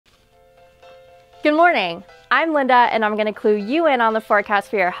Good morning. I'm Linda, and I'm going to clue you in on the forecast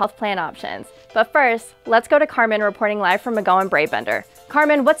for your health plan options. But first, let's go to Carmen reporting live from McGowan Bravebender.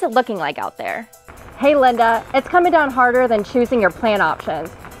 Carmen, what's it looking like out there? Hey Linda, it's coming down harder than choosing your plan options.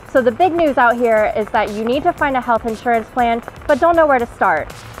 So the big news out here is that you need to find a health insurance plan, but don't know where to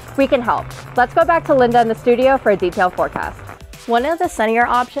start. We can help. Let's go back to Linda in the studio for a detailed forecast. One of the sunnier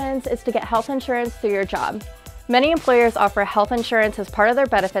options is to get health insurance through your job. Many employers offer health insurance as part of their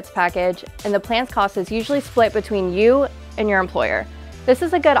benefits package, and the plan's cost is usually split between you and your employer. This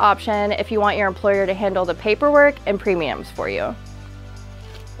is a good option if you want your employer to handle the paperwork and premiums for you.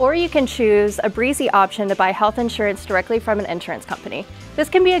 Or you can choose a breezy option to buy health insurance directly from an insurance company. This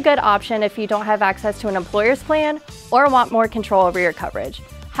can be a good option if you don't have access to an employer's plan or want more control over your coverage.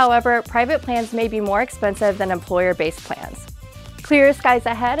 However, private plans may be more expensive than employer-based plans. Clearer skies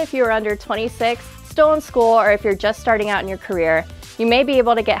ahead if you are under 26, still in school, or if you're just starting out in your career. You may be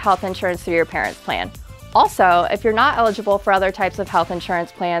able to get health insurance through your parents' plan. Also, if you're not eligible for other types of health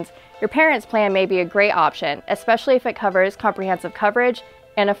insurance plans, your parents' plan may be a great option, especially if it covers comprehensive coverage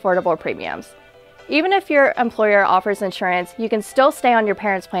and affordable premiums. Even if your employer offers insurance, you can still stay on your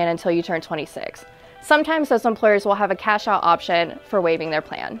parents' plan until you turn 26. Sometimes those employers will have a cash-out option for waiving their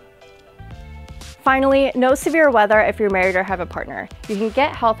plan. Finally, no severe weather if you're married or have a partner. You can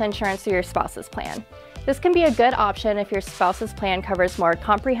get health insurance through your spouse's plan. This can be a good option if your spouse's plan covers more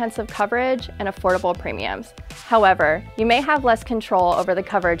comprehensive coverage and affordable premiums. However, you may have less control over the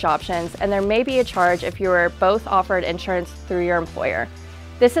coverage options, and there may be a charge if you are both offered insurance through your employer.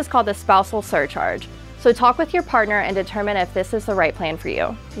 This is called the spousal surcharge. So talk with your partner and determine if this is the right plan for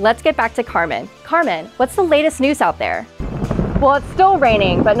you. Let's get back to Carmen. Carmen, what's the latest news out there? Well, it's still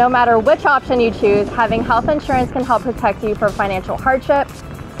raining, but no matter which option you choose, having health insurance can help protect you from financial hardship.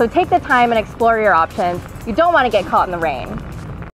 So take the time and explore your options. You don't want to get caught in the rain.